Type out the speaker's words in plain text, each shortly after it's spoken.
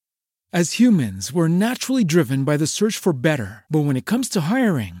As humans, we're naturally driven by the search for better. But when it comes to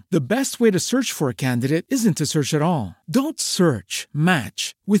hiring, the best way to search for a candidate isn't to search at all. Don't search,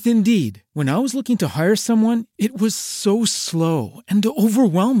 match with Indeed. When I was looking to hire someone, it was so slow and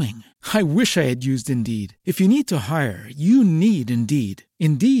overwhelming. I wish I had used Indeed. If you need to hire, you need Indeed.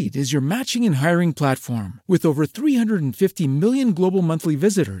 Indeed is your matching and hiring platform with over 350 million global monthly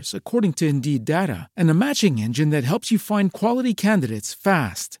visitors, according to Indeed data, and a matching engine that helps you find quality candidates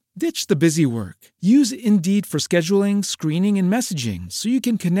fast. Ditch the busy work. Use Indeed for scheduling, screening, and messaging so you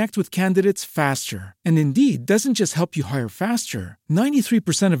can connect with candidates faster. And Indeed doesn't just help you hire faster.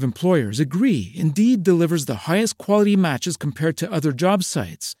 93% of employers agree Indeed delivers the highest quality matches compared to other job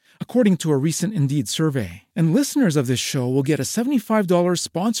sites, according to a recent Indeed survey. And listeners of this show will get a $75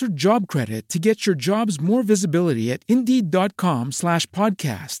 sponsored job credit to get your jobs more visibility at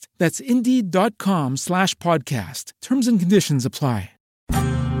Indeed.com/podcast. That's Indeed.com/podcast. Terms and conditions apply.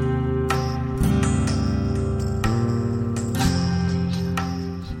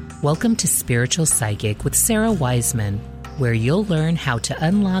 Welcome to Spiritual Psychic with Sarah Wiseman, where you'll learn how to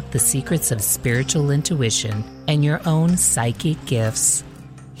unlock the secrets of spiritual intuition and your own psychic gifts.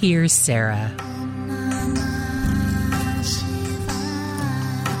 Here's Sarah.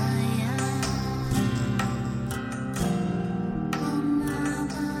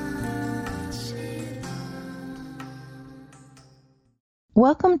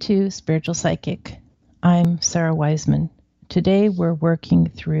 Welcome to Spiritual Psychic. I'm Sarah Wiseman. Today we're working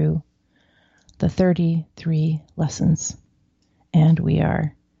through the 33 lessons, and we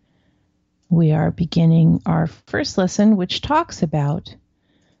are beginning our first lesson, which talks about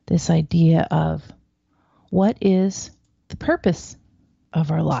this idea of what is the purpose of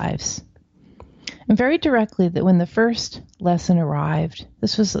our lives. And very directly, that when the first lesson arrived,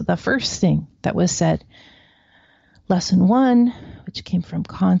 this was the first thing that was said. Lesson 1, which came from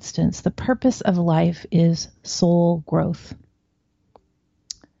Constance, the purpose of life is soul growth.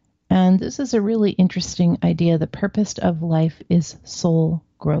 And this is a really interesting idea. The purpose of life is soul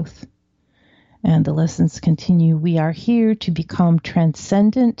growth. And the lessons continue. We are here to become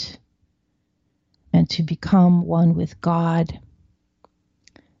transcendent and to become one with God.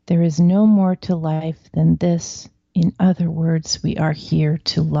 There is no more to life than this. In other words, we are here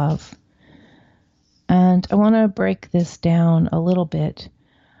to love. And I want to break this down a little bit.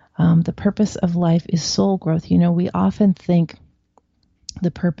 The purpose of life is soul growth. You know, we often think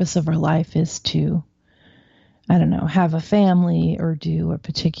the purpose of our life is to, have a family or do a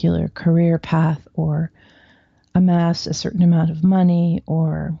particular career path or amass a certain amount of money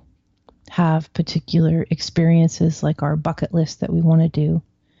or have particular experiences like our bucket list that we want to do.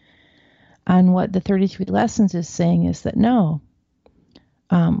 And what the 33 lessons is saying is that no,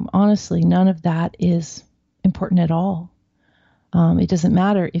 honestly, none of that is important at all. It doesn't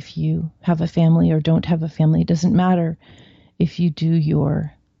matter if you have a family or don't have a family. It doesn't matter if you do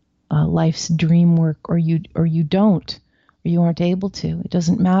your life's dream work or you don't, or you aren't able to. It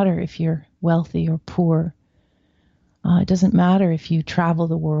doesn't matter if you're wealthy or poor. It doesn't matter if you travel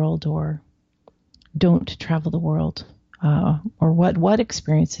the world or don't travel the world, or what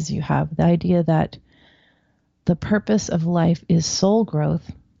experiences you have. The idea that the purpose of life is soul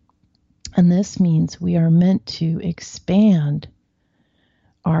growth, and this means we are meant to expand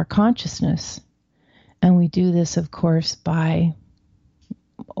our consciousness. And we do this, of course, by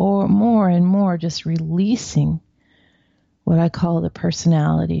more and more just releasing what I call the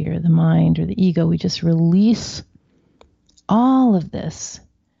personality or the mind or the ego. We just release all of this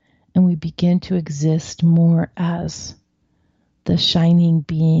and we begin to exist more as the shining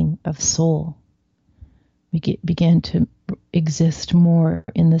being of soul. We begin to exist more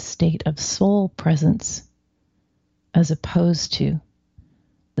in the state of soul presence as opposed to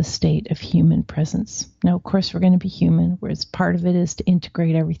the state of human presence. Now, of course, we're going to be human, whereas part of it is to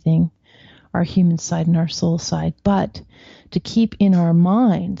integrate everything, our human side and our soul side, but to keep in our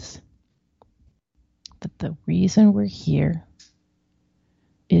minds that the reason we're here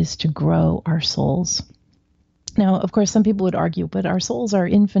is to grow our souls. Now, of course, some people would argue, but our souls are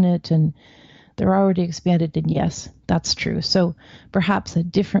infinite and they're already expanded, and yes, that's true. So perhaps a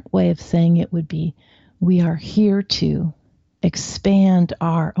different way of saying it would be, we are here to expand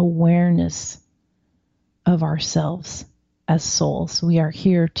our awareness of ourselves as souls. We are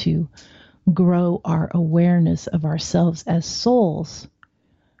here to grow our awareness of ourselves as souls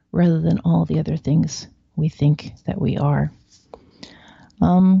rather than all the other things we think that we are.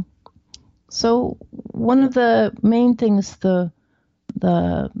 So one of the main things the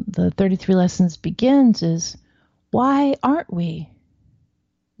 33 lessons begins is, why aren't we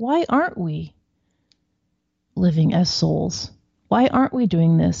living as souls? Why aren't we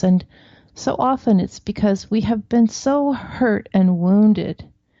doing this? And so often it's because we have been so hurt and wounded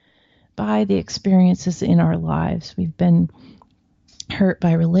by the experiences in our lives. We've been hurt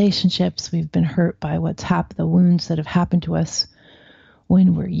by relationships. We've been hurt by the wounds that have happened to us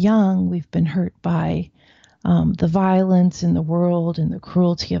when we're young. We've been hurt by the violence in the world and the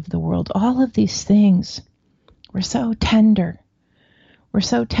cruelty of the world. All of these things, we're so tender. We're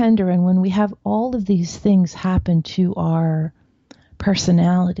so tender. And when we have all of these things happen to our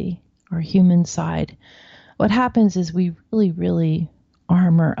personality, our human side, what happens is we really, really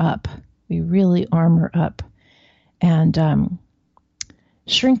armor up. We really armor up and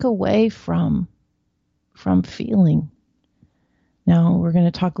shrink away from feeling. Now, we're going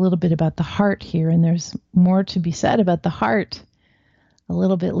to talk a little bit about the heart here, and there's more to be said about the heart a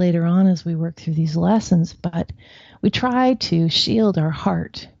little bit later on as we work through these lessons, but we try to shield our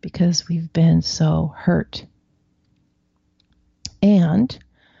heart because we've been so hurt. And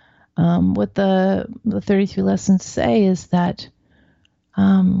what the 33 lessons say is that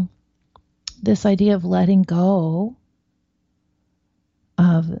this idea of letting go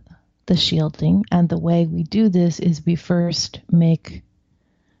of the shielding, and the way we do this is we first make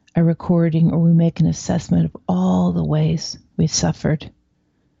a recording, or we make an assessment of all the ways we've suffered,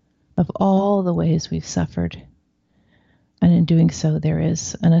 And in doing so, there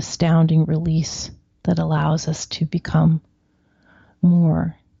is an astounding release that allows us to become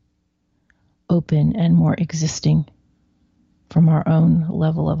more open and more existing from our own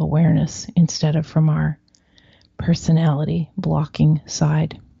level of awareness instead of from our personality blocking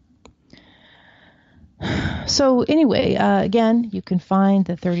side. So anyway, again, you can find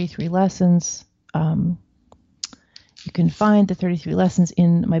the 33 lessons. You can find the 33 lessons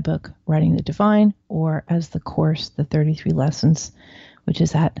in my book, Writing the Divine, or as the course, the 33 lessons, which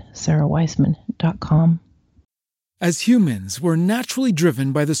is at sarahwiseman.com. As humans, we're naturally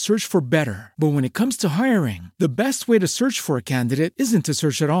driven by the search for better. But when it comes to hiring, the best way to search for a candidate isn't to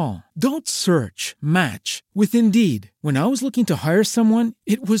search at all. Don't search, match with Indeed. When I was looking to hire someone,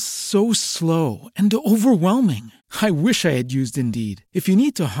 it was so slow and overwhelming. I wish I had used Indeed. If you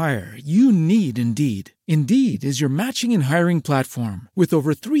need to hire, you need Indeed. Indeed is your matching and hiring platform with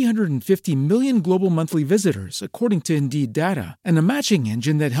over 350 million global monthly visitors, according to Indeed data, and a matching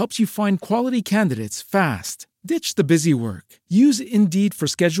engine that helps you find quality candidates fast. Ditch the busy work. Use Indeed for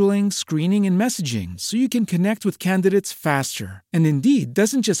scheduling, screening, and messaging so you can connect with candidates faster. And Indeed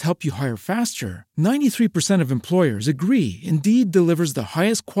doesn't just help you hire faster. 93% of employers agree Indeed delivers the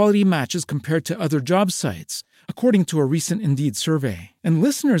highest quality matches compared to other job sites, according to a recent Indeed survey. And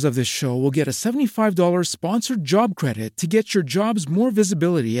listeners of this show will get a $75 sponsored job credit to get your jobs more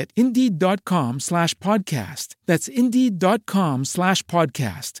visibility at Indeed.com/podcast. That's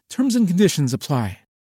Indeed.com/podcast. Terms and conditions apply.